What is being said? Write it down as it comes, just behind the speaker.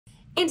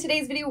In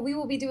today's video, we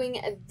will be doing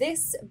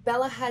this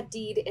Bella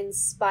Hadid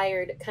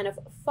inspired kind of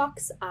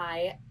fox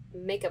eye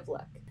makeup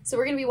look. So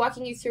we're going to be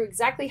walking you through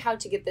exactly how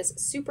to get this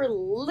super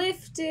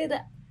lifted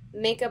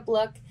makeup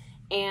look,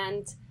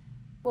 and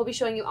we'll be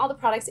showing you all the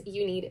products that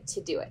you need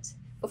to do it.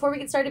 Before we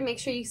get started, make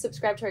sure you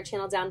subscribe to our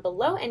channel down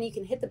below, and you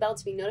can hit the bell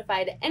to be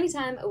notified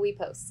anytime we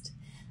post.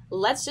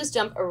 Let's just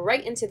jump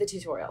right into the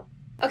tutorial.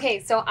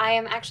 Okay, so I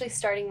am actually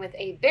starting with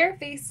a bare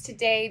face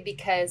today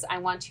because I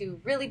want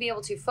to really be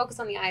able to focus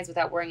on the eyes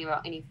without worrying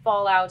about any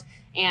fallout,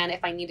 and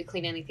if I need to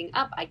clean anything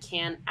up, I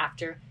can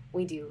after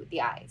we do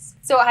the eyes.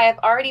 So I have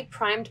already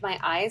primed my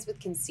eyes with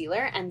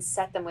concealer and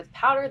set them with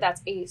powder.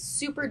 That's a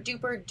super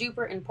duper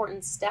duper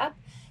important step.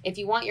 If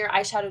you want your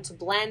eyeshadow to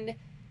blend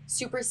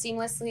super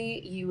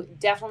seamlessly, you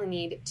definitely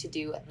need to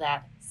do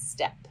that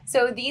step.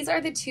 So these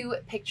are the two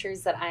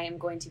pictures that I am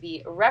going to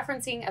be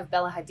referencing of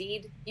Bella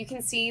Hadid. You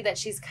can see that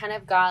she's kind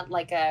of got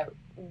like a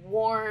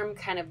warm,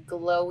 kind of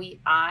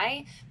glowy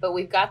eye, but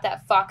we've got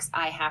that fox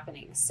eye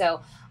happening.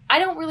 So I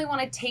don't really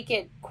want to take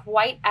it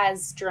quite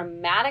as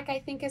dramatic, I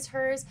think, as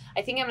hers.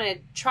 I think I'm going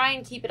to try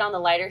and keep it on the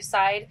lighter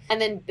side and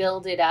then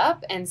build it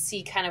up and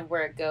see kind of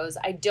where it goes.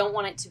 I don't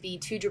want it to be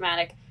too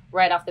dramatic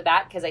right off the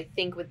bat because I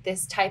think with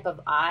this type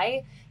of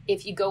eye,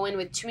 if you go in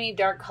with too many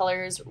dark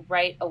colors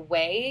right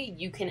away,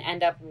 you can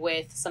end up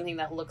with something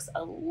that looks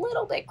a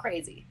little bit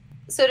crazy.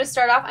 So to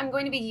start off, I'm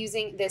going to be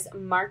using this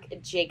Marc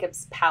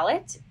Jacobs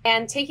palette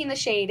and taking the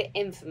shade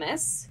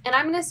Infamous, and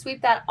I'm going to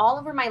sweep that all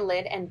over my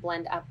lid and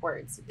blend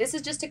upwards. This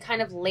is just to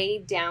kind of lay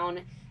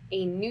down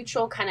a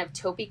neutral kind of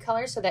taupey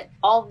color so that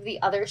all of the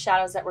other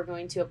shadows that we're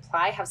going to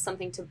apply have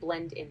something to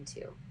blend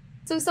into.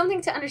 So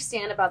something to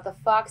understand about the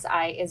fox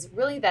eye is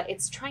really that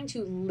it's trying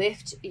to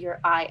lift your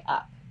eye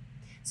up.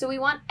 So we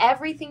want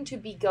everything to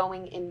be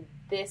going in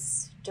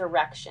this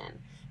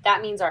direction.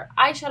 That means our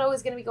eyeshadow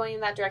is going to be going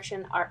in that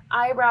direction. Our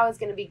eyebrow is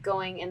going to be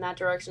going in that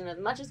direction as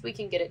much as we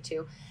can get it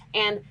to.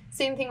 And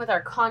same thing with our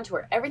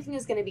contour. Everything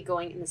is going to be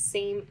going in the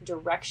same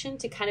direction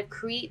to kind of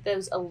create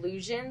those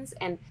illusions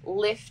and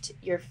lift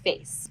your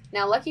face.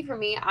 Now, lucky for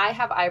me, I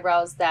have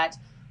eyebrows that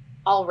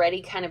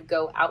already kind of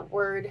go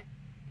outward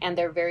and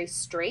they're very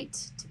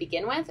straight to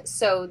begin with.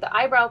 So the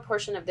eyebrow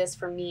portion of this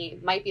for me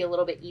might be a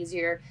little bit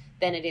easier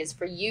than it is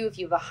for you if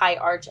you have a high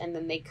arch and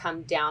then they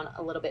come down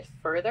a little bit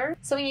further.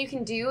 Something you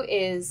can do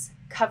is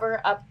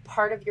cover up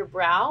part of your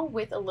brow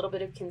with a little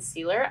bit of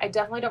concealer. I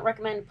definitely don't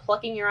recommend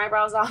plucking your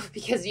eyebrows off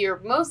because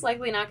you're most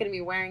likely not going to be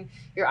wearing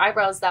your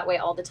eyebrows that way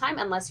all the time.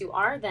 Unless you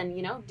are, then,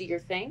 you know, do your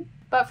thing.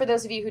 But for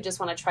those of you who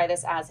just want to try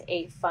this as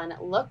a fun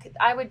look,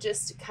 I would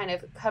just kind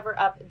of cover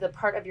up the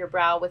part of your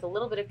brow with a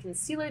little bit of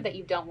concealer that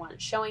you don't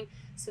want showing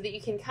so that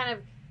you can kind of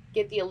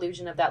get the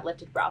illusion of that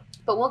lifted brow.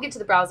 But we'll get to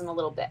the brows in a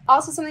little bit.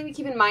 Also, something to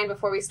keep in mind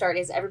before we start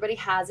is everybody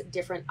has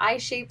different eye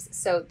shapes,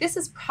 so this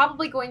is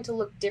probably going to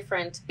look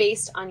different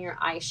based on your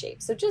eye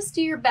shape. So just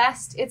do your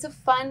best. It's a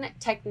fun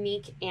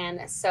technique,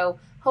 and so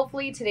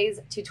hopefully today's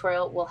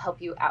tutorial will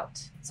help you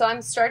out. So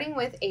I'm starting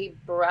with a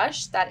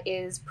brush that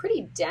is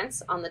pretty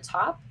dense on the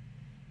top,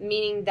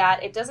 meaning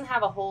that it doesn't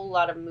have a whole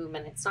lot of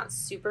movement. It's not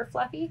super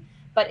fluffy,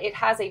 but it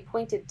has a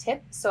pointed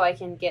tip so I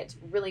can get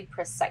really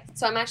precise.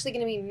 So I'm actually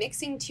going to be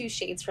mixing two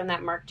shades from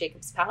that Marc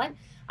Jacobs palette.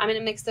 I'm going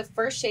to mix the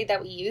first shade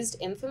that we used,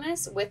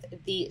 Infamous, with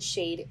the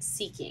shade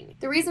Seeking.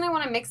 The reason I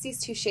want to mix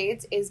these two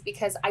shades is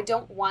because I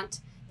don't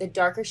want the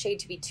darker shade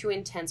to be too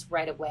intense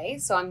right away.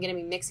 So I'm going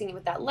to be mixing it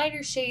with that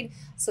lighter shade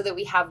so that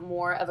we have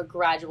more of a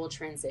gradual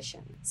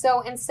transition.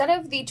 So instead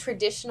of the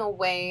traditional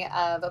way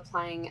of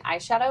applying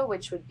eyeshadow,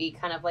 which would be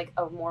kind of like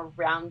a more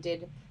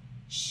rounded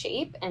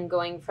shape and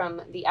going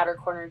from the outer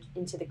corner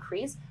into the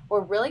crease,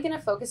 we're really going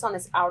to focus on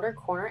this outer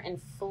corner and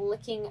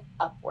flicking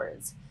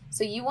upwards.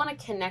 So you want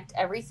to connect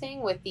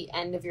everything with the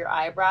end of your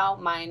eyebrow.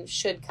 Mine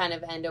should kind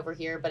of end over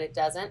here, but it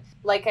doesn't.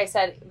 Like I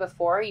said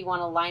before, you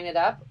want to line it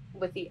up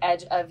with the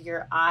edge of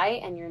your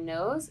eye and your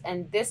nose,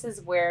 and this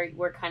is where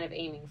we're kind of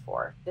aiming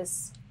for,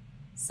 this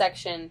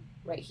section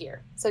right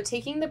here. So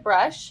taking the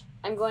brush,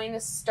 I'm going to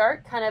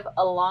start kind of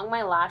along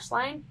my lash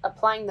line,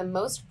 applying the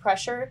most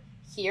pressure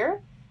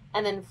here,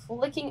 and then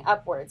flicking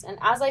upwards. And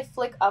as I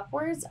flick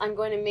upwards, I'm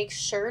going to make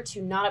sure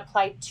to not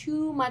apply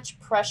too much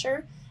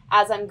pressure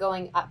as I'm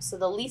going up. So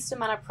the least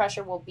amount of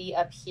pressure will be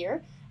up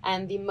here,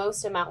 and the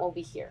most amount will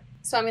be here.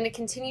 So I'm going to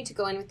continue to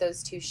go in with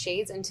those two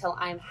shades until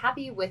I'm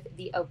happy with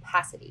the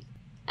opacity.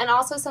 And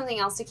also something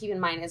else to keep in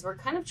mind is we're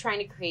kind of trying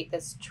to create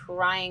this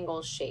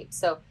triangle shape.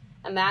 So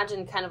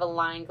imagine kind of a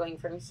line going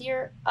from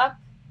here up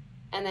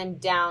and then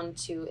down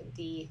to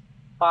the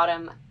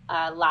bottom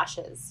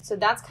lashes. So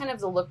that's kind of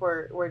the look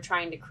we're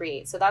trying to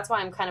create. So that's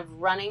why I'm kind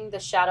of running the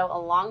shadow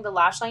along the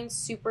lash line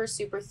super,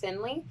 super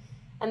thinly.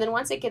 And then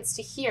once it gets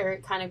to here,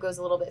 it kind of goes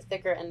a little bit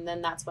thicker, and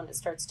then that's when it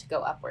starts to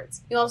go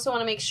upwards. You also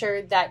want to make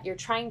sure that you're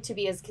trying to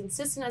be as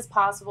consistent as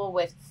possible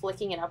with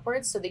flicking it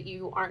upwards so that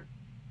you aren't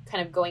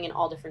kind of going in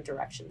all different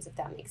directions, if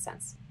that makes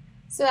sense.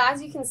 So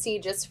as you can see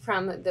just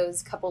from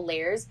those couple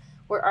layers,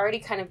 we're already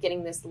kind of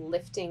getting this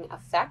lifting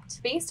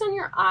effect. Based on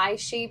your eye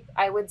shape,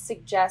 I would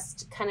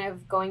suggest kind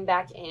of going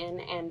back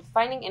in and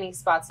finding any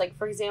spots. Like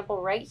for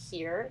example, right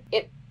here,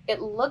 it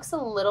it looks a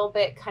little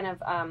bit kind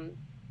of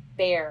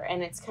bare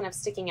and it's kind of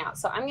sticking out.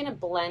 So I'm going to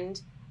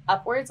blend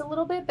upwards a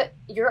little bit, but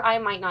your eye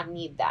might not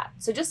need that.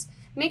 So just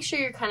make sure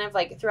you're kind of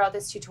like throughout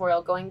this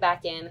tutorial going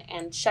back in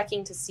and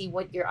checking to see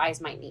what your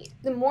eyes might need.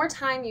 The more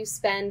time you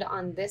spend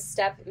on this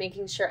step,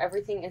 making sure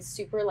everything is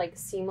super like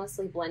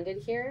seamlessly blended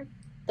here,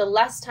 the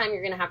less time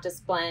you're going to have to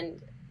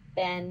spend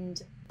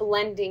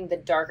blending the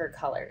darker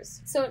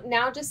colors. So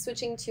now just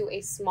switching to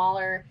a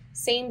smaller,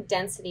 same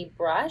density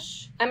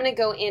brush, I'm going to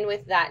go in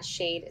with that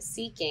shade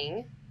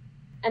Seeking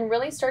and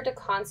really start to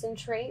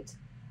concentrate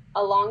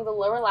along the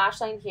lower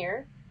lash line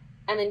here,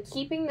 and then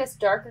keeping this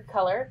darker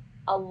color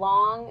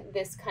along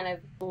this kind of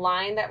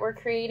line that we're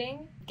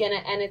creating,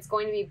 and it's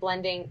going to be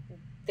blending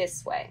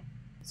this way.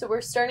 So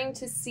we're starting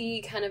to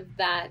see kind of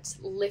that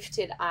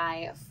lifted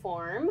eye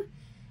form.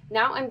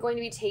 Now I'm going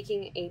to be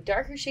taking a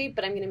darker shade,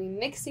 but I'm going to be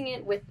mixing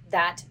it with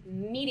that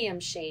medium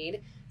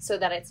shade so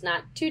that it's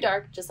not too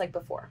dark, just like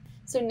before.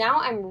 So now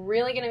I'm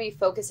really going to be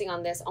focusing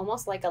on this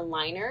almost like a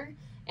liner,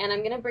 and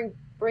I'm going to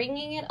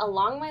bringing it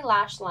along my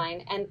lash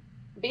line, and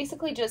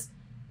basically just,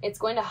 it's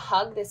going to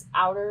hug this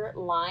outer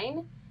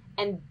line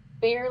and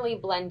barely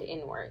blend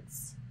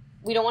inwards.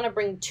 We don't want to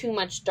bring too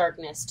much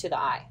darkness to the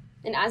eye.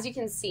 And as you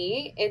can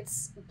see,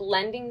 it's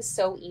blending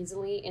so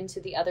easily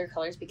into the other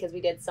colors because we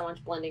did so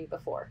much blending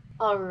before.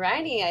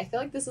 Alrighty, I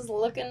feel like this is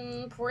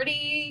looking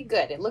pretty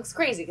good. It looks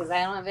crazy because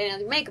I don't have any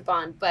other makeup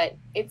on, but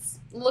it's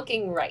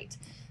looking right.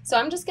 So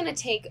I'm just going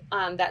to take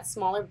that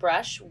smaller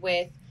brush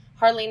with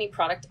hardly any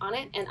product on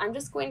it, and I'm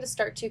just going to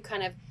start to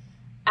kind of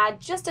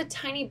add just a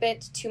tiny bit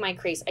to my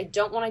crease. I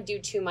don't want to do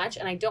too much,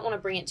 and I don't want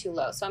to bring it too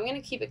low. So I'm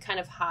going to keep it kind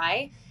of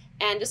high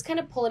and just kind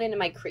of pull it into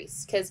my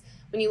crease, because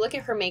when you look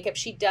at her makeup,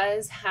 she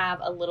does have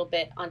a little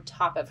bit on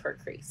top of her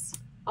crease.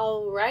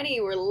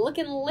 Alrighty, we're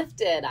looking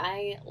lifted.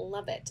 I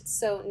love it.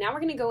 So now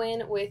we're going to go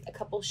in with a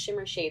couple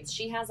shimmer shades.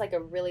 She has like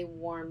a really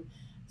warm,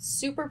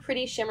 super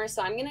pretty shimmer,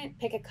 so I'm going to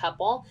pick a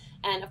couple.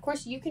 And of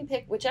course, you can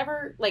pick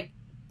whichever like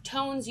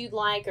tones you'd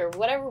like or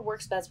whatever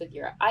works best with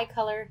your eye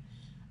color.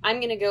 I'm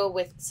going to go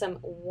with some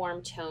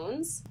warm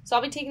tones. So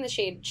I'll be taking the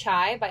shade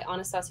Chai by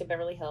Anastasia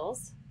Beverly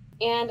Hills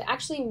and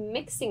actually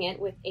mixing it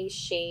with a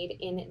shade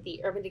in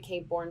the Urban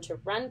Decay Born to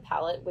Run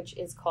palette, which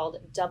is called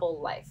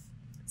Double Life.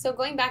 So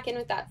going back in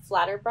with that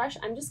flatter brush,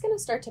 I'm just going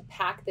to start to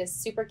pack this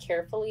super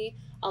carefully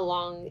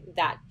along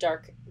that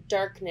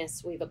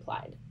darkness we've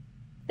applied.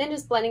 Then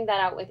just blending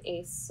that out with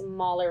a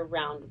smaller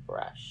round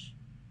brush.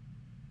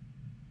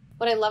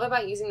 What I love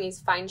about using these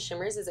fine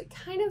shimmers is it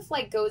kind of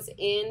like goes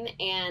in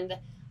and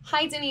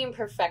hides any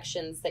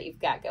imperfections that you've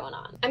got going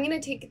on. I'm going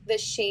to take the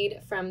shade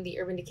from the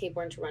Urban Decay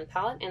Born to Run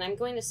palette, and I'm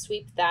going to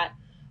sweep that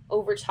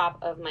over top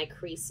of my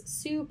crease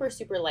super,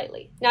 super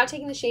lightly. Now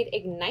taking the shade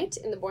Ignite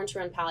in the Born to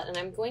Run palette, and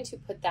I'm going to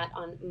put that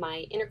on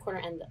my inner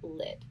corner and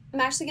lid.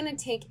 I'm actually going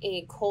to take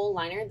a kohl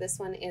liner. This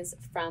one is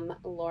from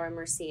Laura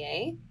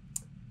Mercier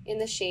in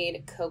the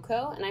shade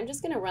Cocoa, and I'm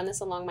just going to run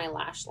this along my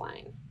lash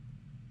line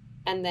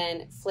and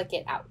then flick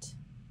it out.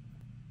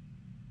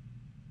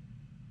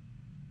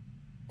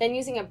 Then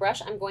using a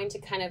brush, I'm going to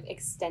kind of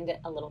extend it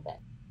a little bit.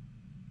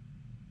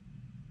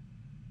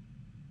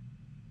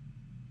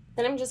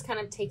 Then I'm just kind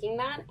of taking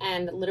that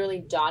and literally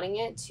dotting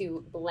it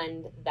to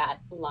blend that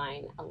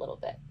line a little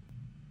bit.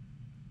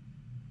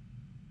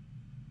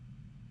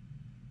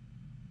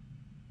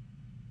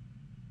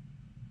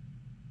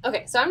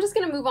 Okay, so I'm just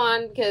going to move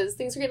on because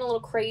things are getting a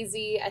little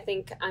crazy. I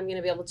think I'm going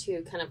to be able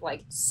to kind of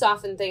like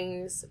soften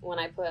things when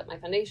I put my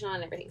foundation on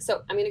and everything.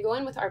 So I'm going to go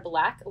in with our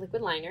black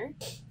liquid liner,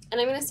 and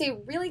I'm going to stay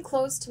really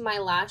close to my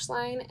lash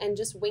line and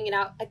just wing it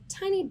out a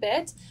tiny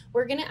bit.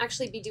 We're going to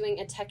actually be doing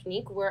a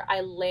technique where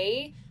I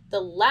lay the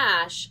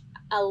lash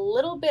a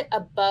little bit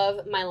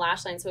above my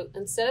lash line. So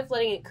instead of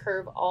letting it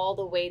curve all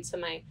the way to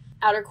my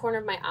outer corner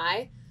of my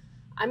eye,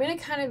 I'm going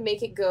to kind of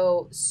make it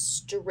go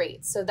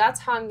straight. So that's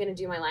how I'm going to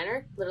do my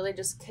liner, literally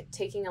just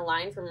taking a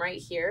line from right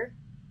here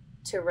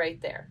to right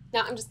there.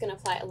 Now I'm just going to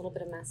apply a little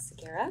bit of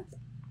mascara.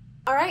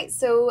 All right,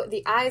 so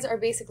the eyes are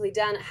basically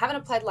done. I haven't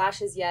applied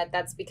lashes yet.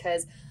 That's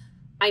because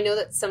I know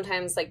that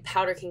sometimes like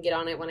powder can get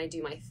on it when I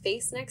do my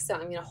face next, so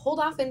I'm going to hold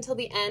off until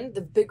the end,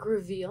 the big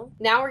reveal.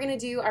 Now we're going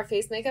to do our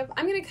face makeup.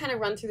 I'm going to kind of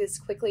run through this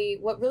quickly.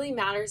 What really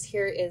matters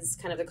here is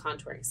kind of the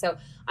contouring. So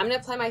I'm going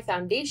to apply my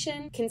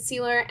foundation,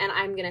 concealer, and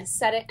I'm going to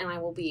set it, and I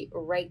will be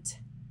right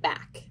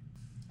back.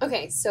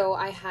 Okay, so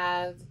I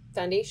have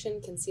foundation,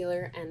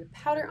 concealer, and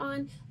powder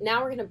on.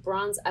 Now we're going to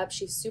bronze up.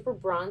 She's super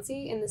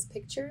bronzy in this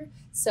picture,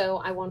 so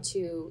I want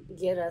to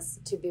get us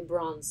to be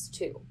bronzed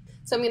too.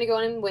 So I'm going to go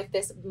in with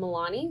this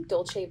Milani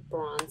Dolce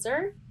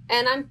bronzer,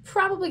 and I'm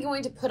probably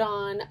going to put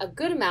on a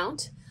good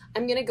amount.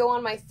 I'm going to go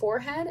on my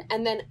forehead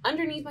and then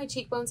underneath my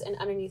cheekbones and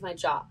underneath my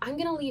jaw. I'm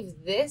going to leave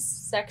this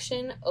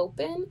section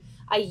open.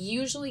 I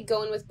usually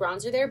go in with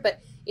bronzer there,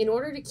 but in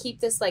order to keep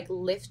this like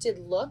lifted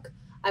look,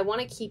 I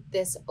want to keep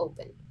this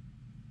open.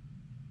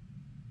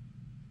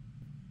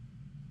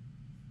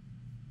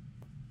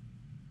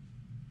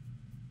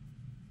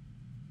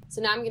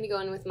 So now I'm going to go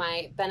in with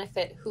my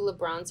Benefit Hoola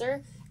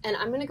bronzer, And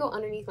I'm going to go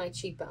underneath my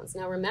cheekbones.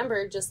 Now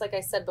remember, just like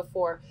I said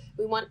before,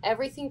 we want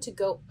everything to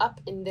go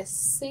up in this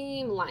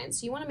same line.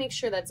 So you want to make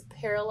sure that's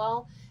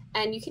parallel,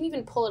 and you can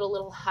even pull it a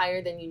little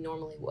higher than you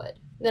normally would.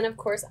 Then of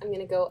course I'm going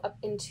to go up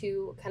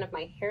into kind of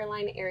my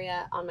hairline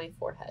area on my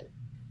forehead.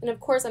 And of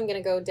course I'm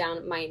going to go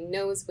down my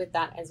nose with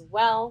that as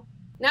well.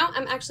 Now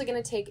I'm actually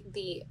going to take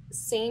the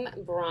same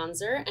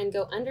bronzer and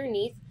go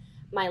underneath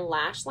my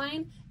lash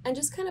line and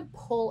just kind of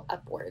pull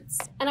upwards.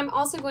 And I'm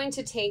also going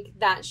to take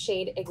that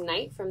shade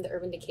Ignite from the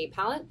Urban Decay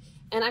palette,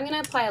 and I'm going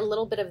to apply a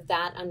little bit of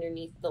that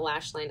underneath the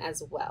lash line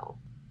as well.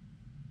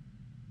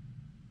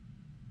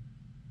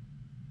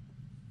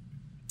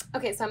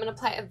 Okay, so I'm going to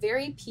apply a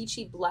very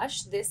peachy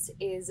blush. This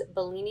is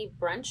Bellini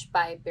Brunch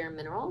by Bare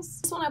Minerals.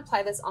 I just want to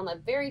apply this on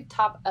the very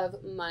top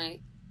of my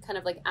kind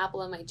of like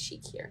apple of my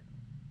cheek here.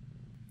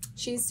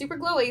 She's super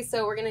glowy,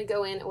 so we're going to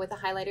go in with a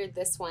highlighter.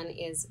 This one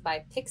is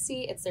by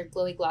Pixi. It's their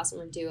Glowy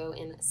Glossomer Duo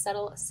in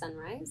Subtle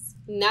Sunrise.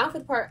 Now for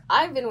the part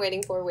I've been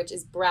waiting for, which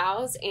is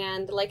brows.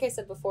 And like I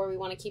said before, we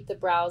want to keep the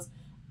brows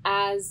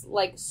as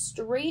like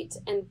straight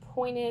and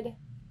pointed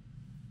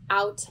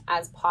out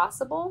as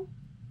possible.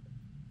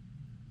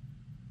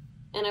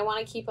 And I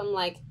want to keep them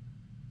like,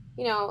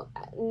 you know,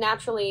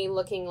 naturally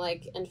looking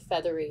like and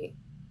feathery.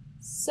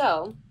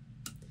 So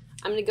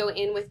I'm going to go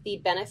in with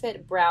the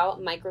Benefit Brow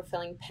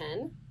Microfilling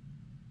Pen.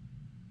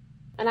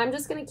 And I'm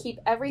just going to keep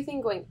everything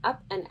going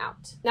up and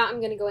out. Now I'm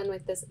going to go in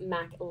with this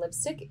MAC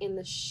lipstick in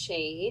the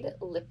shade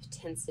Lip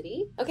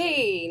Tensity.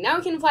 Okay, now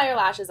we can apply our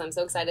lashes. I'm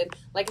so excited.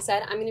 Like I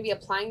said, I'm going to be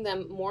applying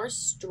them more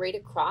straight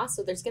across.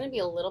 So there's going to be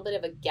a little bit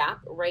of a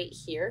gap right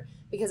here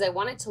because I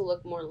want it to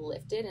look more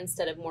lifted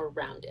instead of more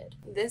rounded.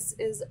 This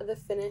is the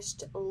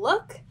finished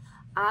look.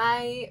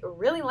 I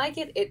really like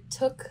it. It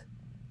took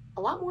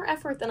a lot more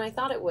effort than I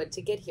thought it would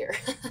to get here.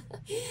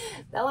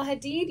 Bella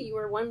Hadid, you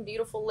are one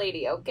beautiful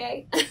lady,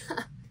 okay?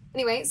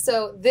 Anyway,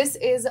 so this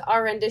is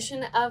our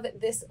rendition of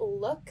this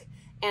look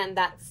and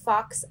that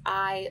fox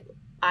eye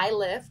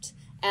lift.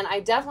 And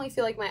I definitely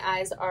feel like my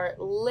eyes are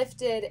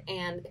lifted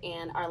and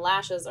our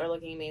lashes are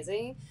looking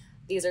amazing.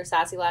 These are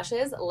Sassy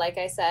lashes, like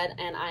I said,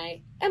 and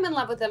I am in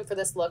love with them for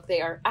this look. They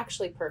are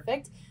actually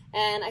perfect.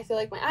 And I feel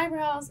like my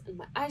eyebrows and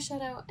my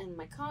eyeshadow and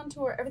my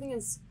contour, everything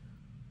is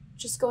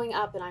just going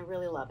up and I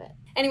really love it.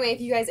 Anyway,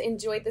 if you guys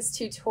enjoyed this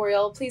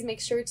tutorial, please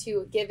make sure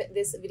to give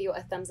this video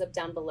a thumbs up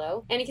down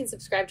below. And you can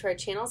subscribe to our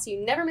channel so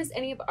you never miss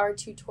any of our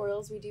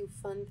tutorials. We do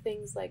fun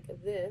things like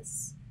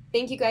this.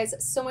 Thank you guys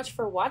so much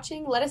for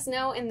watching. Let us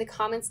know in the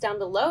comments down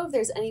below if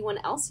there's anyone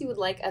else you would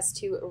like us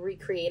to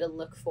recreate a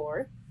look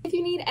for. If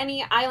you need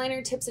any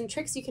eyeliner tips and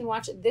tricks, you can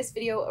watch this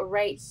video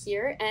right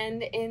here.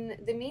 And in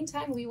the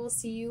meantime, we will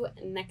see you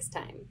next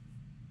time.